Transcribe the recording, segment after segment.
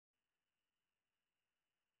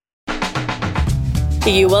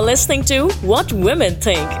You are listening to What Women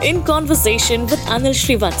Think in conversation with Anil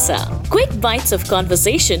Srivatsa. Quick bites of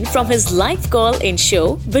conversation from his live call-in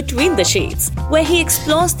show Between the Shades, where he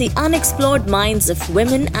explores the unexplored minds of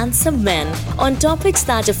women and some men on topics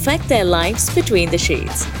that affect their lives between the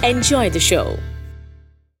shades. Enjoy the show.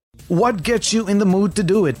 What gets you in the mood to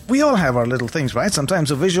do it? We all have our little things, right? Sometimes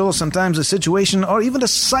a visual, sometimes a situation, or even a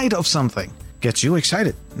sight of something gets you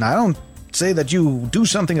excited. Now, I don't say that you do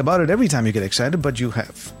something about it every time you get excited, but you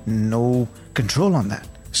have no control on that.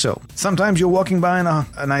 So, sometimes you're walking by in a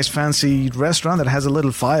nice fancy restaurant that has a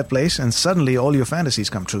little fireplace, and suddenly all your fantasies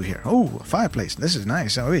come true here. Oh, a fireplace. This is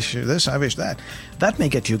nice. I wish this, I wish that. That may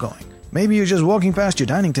get you going. Maybe you're just walking past your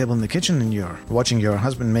dining table in the kitchen and you're watching your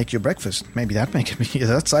husband make your breakfast. Maybe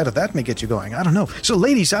that side of that may get you going. I don't know. So,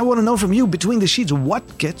 ladies, I want to know from you, between the sheets,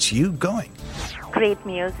 what gets you going? Great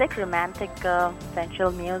music, romantic,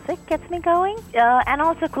 sensual music gets me going. And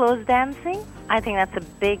also close dancing. I think that's a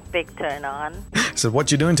big, big turn on. So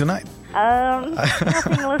what you doing tonight?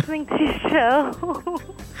 Nothing, listening to your show.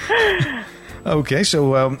 Okay,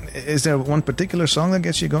 so is there one particular song that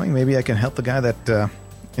gets you going? Maybe I can help the guy that,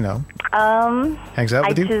 hangs out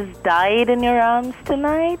with you? I just died in your arms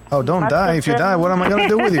tonight. Oh, don't die. If you die, what am I going to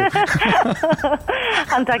do with you?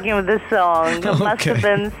 I'm talking about this song. It must have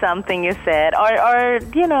been something you said. Or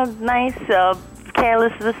nice,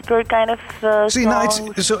 careless whisper kind of See, song.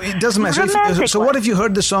 no, so it doesn't matter. So what if you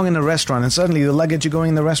heard the song in a restaurant and suddenly the luggage you going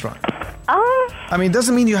in the restaurant? I mean, it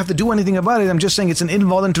doesn't mean you have to do anything about it. I'm just saying it's an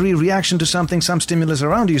involuntary reaction to something, some stimulus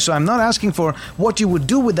around you. So I'm not asking for what you would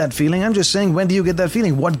do with that feeling. I'm just saying, when do you get that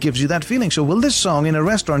feeling? What gives you that feeling? So will this song in a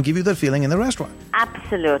restaurant give you that feeling in the restaurant?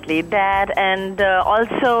 Absolutely. That, and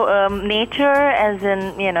also nature, as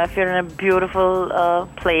in, if you're in a beautiful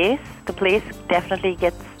place, the place definitely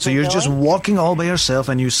gets So you're just walking all by yourself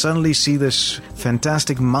and you suddenly see this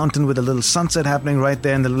fantastic mountain with a little sunset happening right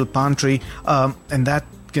there in the little palm tree.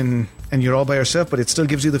 And you're all by yourself, but it still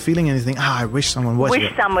gives you the feeling and you think, I wish someone was here.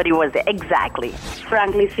 Wish somebody was there, exactly.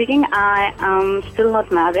 Frankly speaking, I am still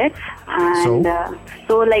not married. And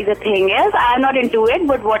so like the thing is, I'm not into it,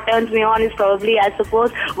 but what turns me on is probably, I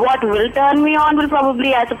suppose, what will turn me on will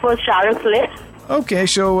probably, I suppose, Shah Rukh's lips. Okay,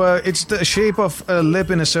 so it's the shape of a lip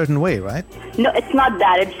in a certain way, right? No, it's not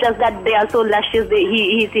that. It's just that they are so luscious.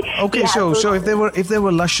 Okay, so if there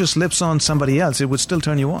were luscious lips on somebody else, it would still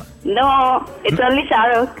turn you on. No, it's only Shah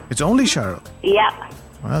Rukh. It's only Shah Rukh. Yeah.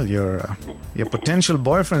 Well, your potential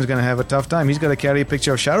boyfriend is going to have a tough time. He's got to carry a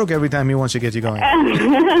picture of Shah Rukh every time he wants to get you going.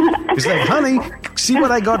 He's like, honey, see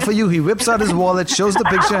what I got for you. He whips out his wallet, shows the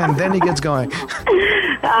picture, and then he gets going.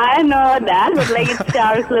 I know that, but it's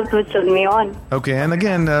Shah Rukh's lips which turn me on. Okay, and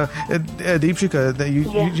again, Deepshika,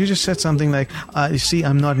 you just said something like, you see,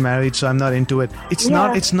 I'm not married, so I'm not into it. It's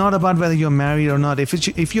not about whether you're married or not.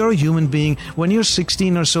 If you're a human being, when you're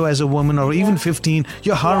 16 or so as a woman, or even 15,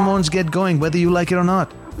 your hormones get going, whether you like it or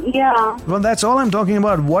not. Yeah. Well, that's all I'm talking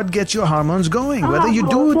about. What gets your hormones going? Whether you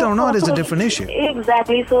do it or not is a different issue.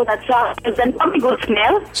 Exactly. So that's how. Then probably good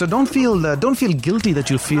smell. So don't feel guilty that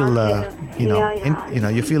you feel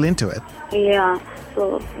you feel into it. Yeah.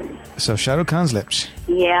 So Shah Rukh Khan's lips.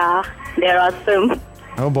 Yeah, they're awesome.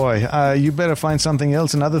 Oh boy, you better find something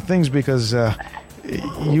else and other things because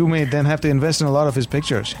you may then have to invest in a lot of his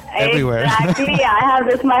pictures everywhere. Exactly. I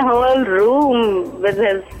have my whole room with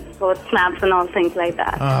his snaps and all things like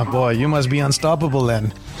that. Oh boy, you must be unstoppable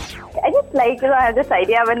then. I just I have this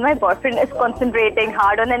idea when my boyfriend is concentrating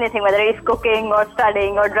hard on anything, whether he's cooking or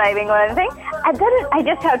studying or driving or anything, and then I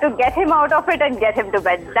just have to get him out of it and get him to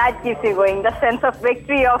bed. That keeps me going. The sense of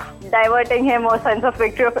victory of diverting him, or sense of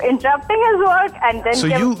victory of interrupting his work, and then. So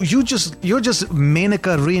you're just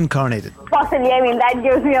Menaka reincarnated. Possibly, I mean that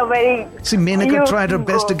gives me a very. See, Menaka tried her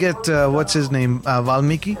best to get what's his name,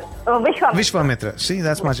 Valmiki. Vishwamitra. See,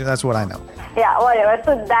 that's what I know. Yeah, whatever.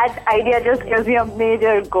 So that idea just gives me a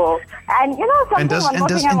major go. And something. Does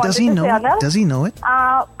he know it? Does he know it?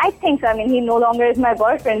 I think so. I mean, he no longer is my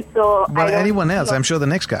boyfriend, so. But anyone else, I'm sure the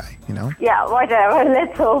next guy, Yeah, whatever.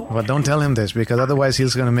 Let's hope. Well, don't tell him this because otherwise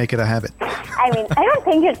he's going to make it a habit. I mean, I don't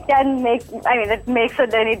think it can make. I mean, it makes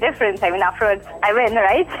any difference. I mean, afterwards, I win,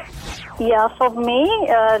 right? Yeah, for me,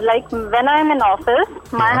 when I'm in office,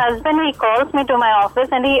 my husband, he calls me to my office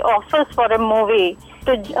and he offers for a movie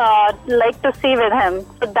to see with him.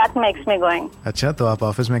 So that makes me going. अच्छा, तो आप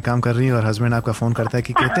office में काम कर रही हो और husband आपका फोन करता है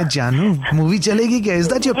कि कहते हैं जानू मूवी चलेगी क्या? Is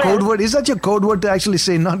that your code word? Is that your code word to actually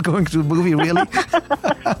say not going to movie really?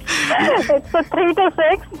 It's a 3 to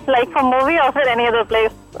 6, like for movie or for any other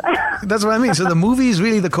place. That's what I mean. So the movie is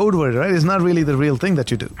really the code word, right? It's not really the real thing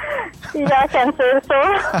that you do. Yeah, I can say so.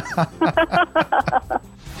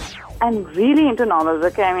 I'm really into novels,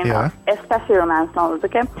 okay? I mean, especially romance novels,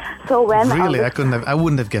 okay? So when Really? I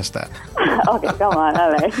wouldn't have guessed that. Okay, come on,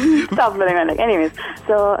 all right. Stop pulling my leg. Anyways,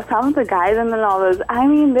 so some of the guys in the novels, I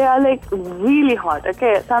mean, they are like really hot,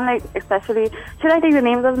 okay? Some like, especially, should I take the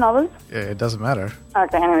names of novels? Yeah, it doesn't matter.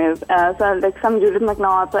 Okay, anyways, so like some Judith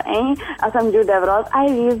McNaught or some Jude Deveraux, I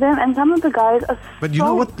read them, and some of the guys are But you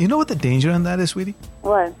know what? You know what the danger in that is, sweetie?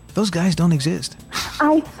 What? Those guys don't exist.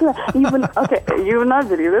 I swear, you will not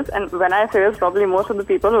believe this, and when I say this, probably most of the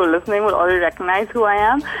people who are listening will already recognize who I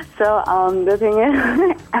am. So the thing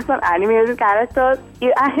is, as some animated characters,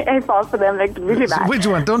 I fall for them like really bad. Which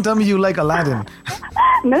one? Don't tell me you like Aladdin.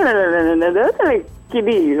 No. Those are like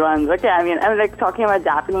kiddie ones. Okay, I mean, I'm like talking about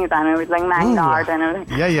Japanese anime with like manga art and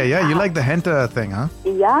everything. Yeah. You like the hentai thing, huh?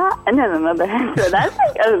 Yeah, no, the hint. So that's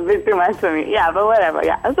like a bit too much for me. Yeah, but whatever.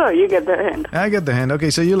 Yeah, so you get the hint. I get the hint. Okay,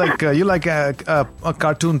 so you like a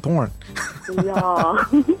cartoon porn. Yeah.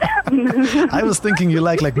 I was thinking you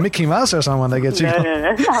like Mickey Mouse or someone that gets you.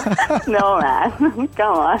 No, man.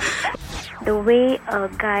 Come on. The way a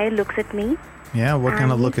guy looks at me. Yeah, what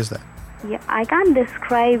kind of look is that? Yeah, I can't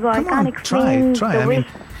describe or I can't explain. Try. I mean,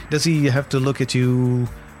 does he have to look at you?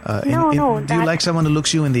 No. Do you like someone who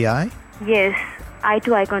looks you in the eye? Yes, eye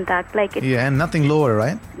to eye contact. Like it. Yeah, and nothing lower,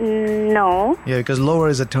 right? No. Yeah, because lower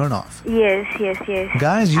is a turn off. Yes.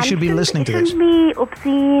 Guys, you should be listening to this. It shouldn't be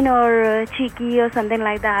obscene or cheeky or something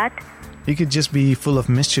like that. You could just be full of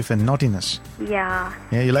mischief and naughtiness. Yeah.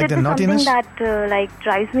 Yeah, you like the naughtiness? Something that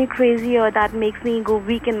drives me crazy or that makes me go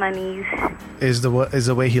weak in my knees. Is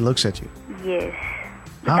the way he looks at you? Yes.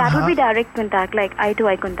 But that would be direct contact, like eye to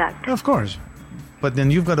eye contact. Of course. But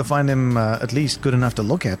then you've got to find him at least good enough to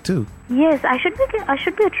look at too. Yes, I should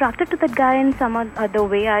be attracted to that guy in some other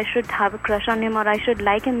way. I should have a crush on him, or I should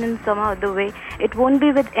like him in some other way. It won't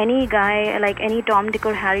be with any guy, like any Tom, Dick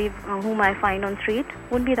or Harry whom I find on street.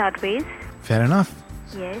 Won't be that way. Fair enough.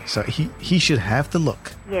 Yes. So he should have the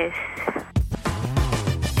look. Yes.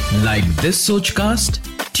 Like this Sochcast?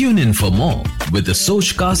 Tune in for more with the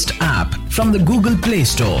Sochcast app from the Google Play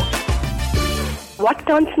Store. What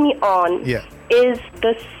turns me on is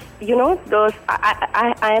this,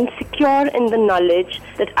 I am secure in the knowledge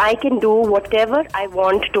that I can do whatever I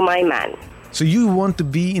want to my man. So you want to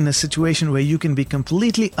be in a situation where you can be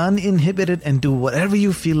completely uninhibited and do whatever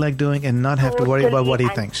you feel like doing and not have to worry about what he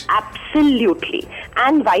thinks. Absolutely.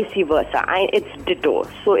 And vice versa. It's ditto.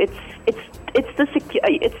 So it's the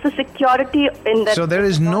security in that. So there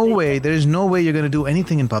is no way you're going to do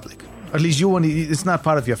anything in public. At least it's not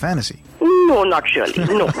part of your fantasy. No, not really.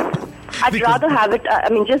 No. I'd rather have it,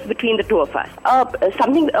 just between the two of us.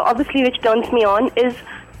 Something obviously which turns me on is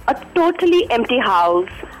a totally empty house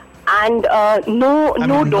and no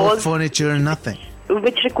doors. No furniture, nothing.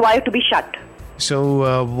 Which require to be shut.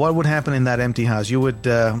 So what would happen in that empty house? You would...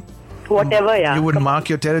 whatever, yeah. You would mark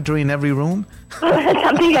your territory in every room?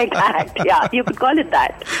 Something like that. Yeah, you could call it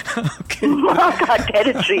that. Okay. Mark our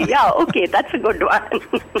territory. Yeah, okay, that's a good one.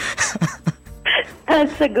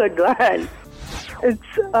 That's a good one.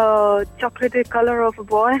 It's a chocolatey color of a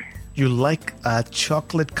boy. You like a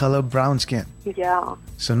chocolate color brown skin? Yeah.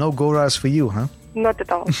 So no Goras for you, huh? Not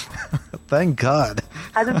at all. Thank God.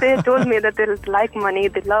 As they told me that they like money,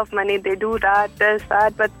 they love money, they do that, this,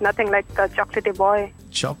 that, but nothing like a chocolatey boy.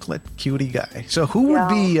 Chocolate cutie guy. So who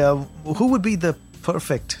would be the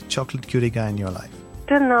perfect chocolate cutie guy in your life?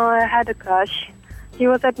 Till now, I had a crush. He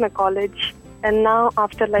was at my college, and now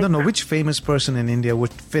after No, which famous person in India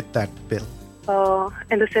would fit that bill?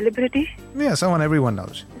 And the celebrity? Yeah, someone everyone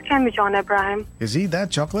knows. It can be John Abraham. Is he that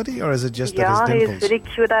chocolatey, or is it just that his dimples? Yeah, he's very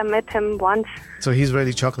cute. I met him once. So he's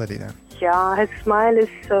really chocolatey then? Yeah, his smile is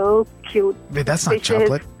so cute. Wait, that's not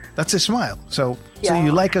chocolate. That's his smile. So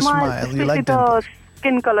you like a smile, you like dimples. The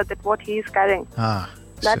skin color that what he's carrying.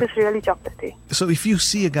 That is really chocolatey. So if you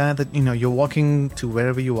see a guy that, you're walking to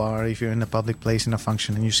wherever you are, if you're in a public place in a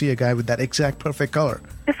function, and you see a guy with that exact perfect color.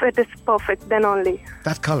 If it is perfect, then only.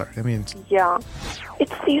 That color, Yeah.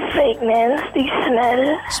 It's the fragrance, the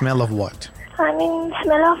smell. Smell of what?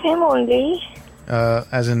 Smell of him only.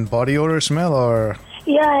 As in body odor smell, or?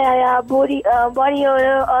 Yeah. Body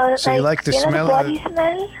odor, or so you like to smell? The body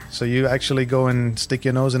smell. So you actually go and stick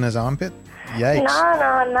your nose in his armpit? Yikes.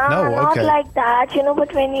 No, not okay. Like that,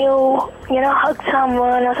 but when you hug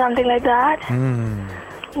someone or something like that,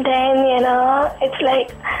 then, it's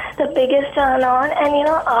like the biggest turn on. And,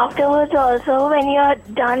 afterwards also, when you're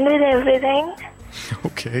done with everything.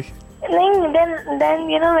 Okay. Then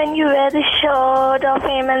when you wear the shirt of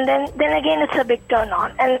him, and then again it's a big turn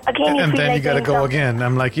on, and again you and feel then like you gotta go again.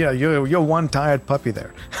 I'm like, you're one tired puppy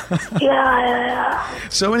there. Yeah.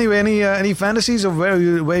 So anyway, any fantasies of where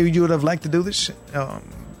you would have liked to do this?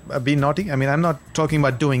 be naughty? I mean, I'm not talking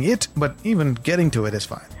about doing it, but even getting to it is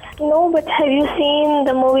fine. No, but have you seen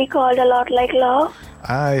the movie called A Lot Like Love?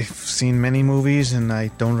 I've seen many movies and I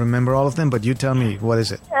don't remember all of them, but you tell me, what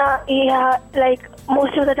is it? Yeah, like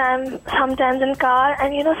most of the time, sometimes in car,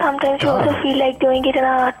 and sometimes you also feel like doing it in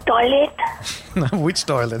a toilet. Which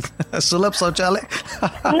toilet? Sulabh Sauchalay?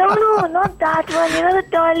 No, not that one. The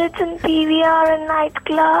toilets in PVR and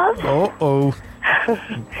nightclubs. Oh.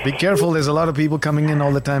 Be careful, there's a lot of people coming in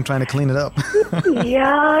all the time trying to clean it up.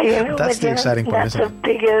 Yeah, that's the exciting part, isn't isn't it?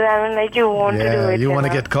 That's the biggest, you want to do it. You want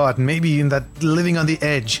to get caught, maybe in that living on the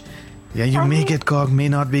edge. Yeah, you may get caught, may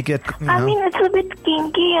not be get. I mean, it's a bit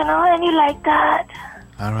kinky, and you like that.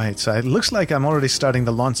 All right, so it looks like I'm already starting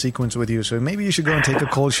the launch sequence with you, so maybe you should go and take a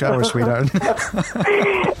cold shower, sweetheart.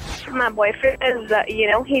 My boyfriend is,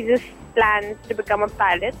 he just plans to become a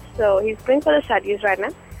pilot, so he's going for the studies right now.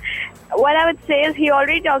 What I would say is he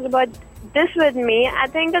already talked about this with me. I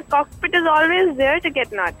think the cockpit is always there to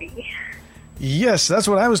get naughty. Yes, that's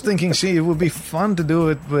what I was thinking. See, it would be fun to do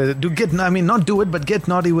it not do it, but get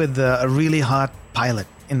naughty with a really hot pilot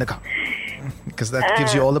in the car. Because that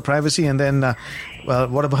gives you all the privacy, and then,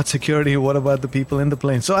 what about security? What about the people in the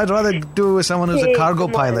plane? So I'd rather do it with someone who's a cargo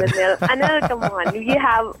pilot. Anil, come on. You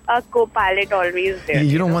have a co-pilot always there.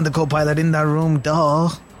 You don't want the co-pilot in that room, duh.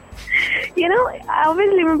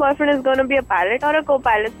 Obviously my boyfriend is going to be a pilot or a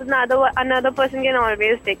co-pilot, so another person can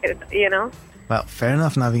always take it, Well, fair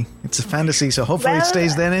enough, Navi. It's a fantasy, so hopefully it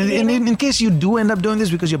stays there. And in case you do end up doing this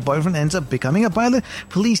because your boyfriend ends up becoming a pilot,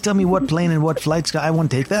 please tell me what plane and what flights. I won't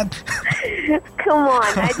take that. Come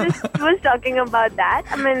on, I just was talking about that.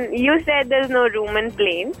 I mean, you said there's no room in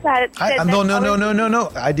planes.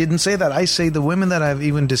 No. I didn't say that. I say the women that I've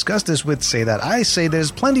even discussed this with say that. I say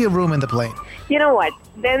there's plenty of room in the plane. You know what?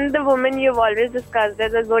 Then the woman you've always discussed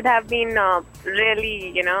this would have been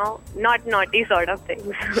really, not naughty sort of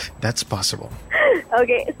things. That's possible.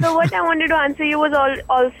 Okay, so what I wanted to answer you was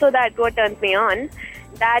also that what turns me on.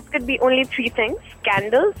 That could be only 3 things: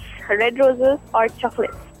 candles, red roses, or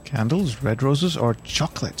chocolates. Candles, red roses, or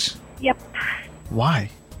chocolates? Yep. Why?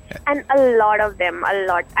 And a lot of them, a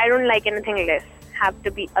lot. I don't like anything less. Have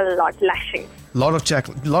to be a lot, lashing. Lot of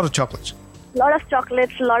chocolates. Lot of chocolates,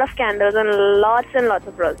 lot of candles, and lots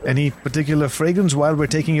of roses. Any particular fragrance while we're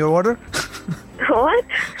taking your order? What?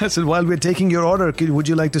 I said, while we're taking your order, would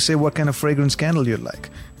you like to say what kind of fragrance candle you'd like?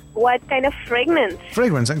 What kind of fragrance?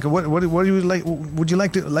 Fragrance. What do you like? Would you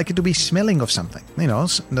like it to be smelling of something?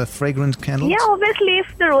 The fragrance candles. Yeah, obviously,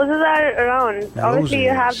 if the roses are around, obviously you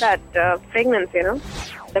have that fragrance.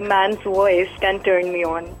 The man's voice can turn me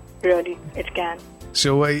on. Really, it can.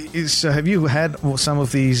 So, have you had some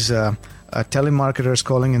of these telemarketers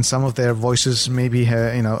calling, and some of their voices maybe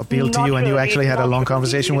appealed to you, and you actually had a long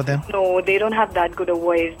conversation with them? No, they don't have that good a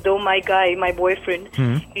voice. Though my boyfriend,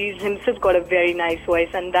 he's himself got a very nice voice,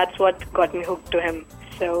 and that's what got me hooked to him.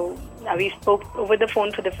 So we spoke over the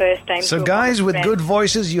phone for the first time. So guys with good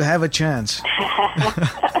voices, you have a chance.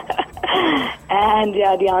 And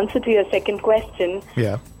the answer to your second question,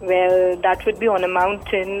 well, that would be on a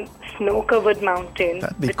mountain, snow-covered mountain.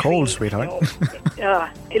 That'd be cold, sweetheart.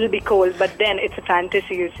 It'll be cold, but then it's a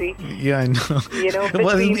fantasy, you see. Yeah, I know.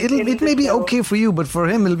 Well, it may be okay for you, but for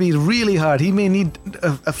him it'll be really hard. He may need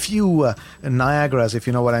a few Niagaras, if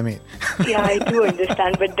you know what I mean. Yeah, I do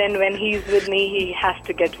understand, but then when he's with me, he has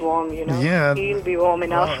to get warm, Yeah. He'll be warm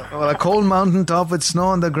enough. Well, a cold mountain top with snow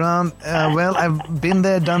on the ground. Well, I've been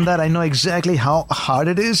there, done that. I know exactly how hard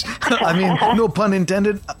it is. I mean, no pun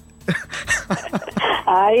intended.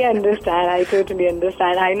 I understand. I totally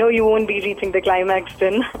understand. I know you won't be reaching the climax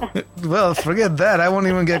then. Well, forget that. I won't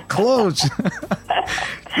even get close.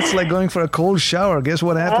 It's like going for a cold shower. Guess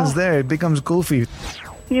what happens there? It becomes goofy.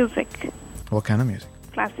 Music. What kind of music?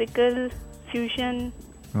 Classical, fusion.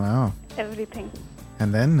 Wow. Everything.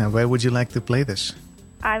 And then, where would you like to play this?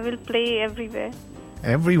 I will play everywhere.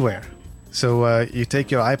 Everywhere? So you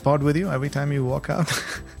take your iPod with you every time you walk out?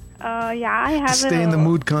 Yeah, I have Stay in the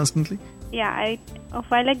mood constantly? Yeah,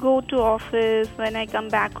 while I go to office, when I come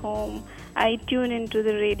back home, I tune into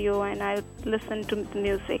the radio and I listen to the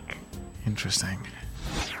music. Interesting.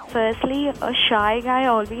 Firstly, a shy guy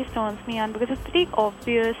always turns me on because it's pretty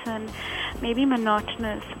obvious and maybe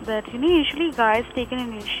monotonous. But usually guys take an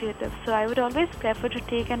initiative, so I would always prefer to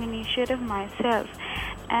take an initiative myself.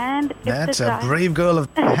 And that's a brave girl.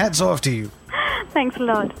 Hats off to you. Thanks a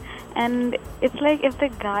lot. And it's like if the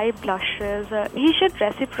guy blushes, he should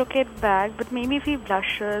reciprocate back, but maybe if he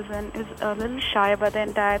blushes and is a little shy about the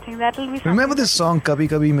entire thing, that will be something. Remember this song, Kabhi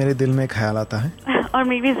Kabhi Mere Dil Mein Khayal Aata Hai? Or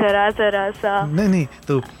maybe Zara Zara Sa. नहीं,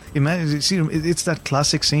 तो Imagine, see, it's that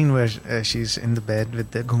classic scene where she's in the bed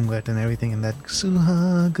with the ghungat and everything, and that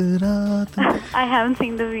Suhagarat. I haven't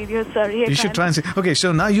seen the video. Sorry. You should try and see. Okay,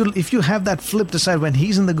 so now if you have that flipped aside when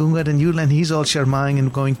he's in the ghungat and he's all sharming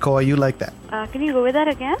and going coy, you like that? Can you go with that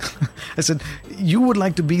again? I said you would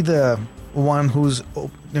like to be the one who's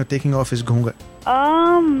taking off his ghungat.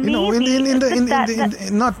 Maybe.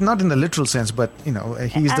 Not in the literal sense, but he's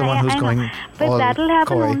the one who's going. But that'll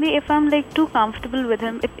happen coy. only if I'm like too comfortable with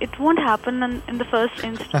him. It won't happen in the first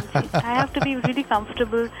instance. I have to be really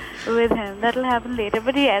comfortable with him. That'll happen later.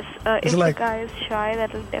 But yes, if the guy is shy,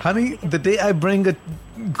 that'll definitely. Honey, the day I bring a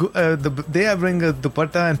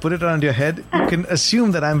dupatta and put it around your head, you can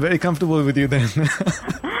assume that I'm very comfortable with you then,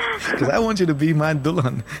 because I want you to be my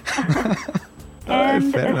dulhan.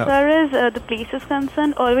 And as far as the place is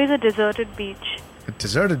concerned, always a deserted beach. A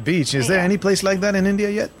deserted beach? Is there any place like that in India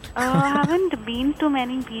yet? I haven't been to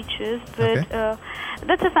many beaches, but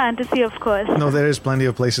that's a fantasy, of course. No, there is plenty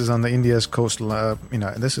of places on the India's coastal.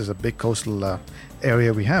 This is a big coastal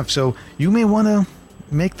area we have. So you may want to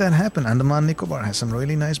make that happen. Andaman Nicobar has some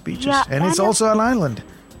really nice beaches, and it's also an island.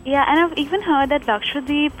 Yeah, and I've even heard that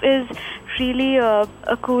Lakshadweep is really a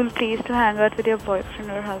cool place to hang out with your boyfriend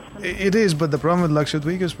or husband. It is, but the problem with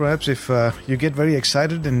Lakshadweep is perhaps if you get very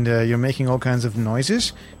excited and you're making all kinds of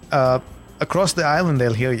noises, across the island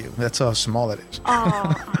they'll hear you. That's how small it is.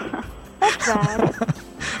 Oh, that's bad.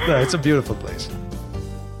 No, it's a beautiful place.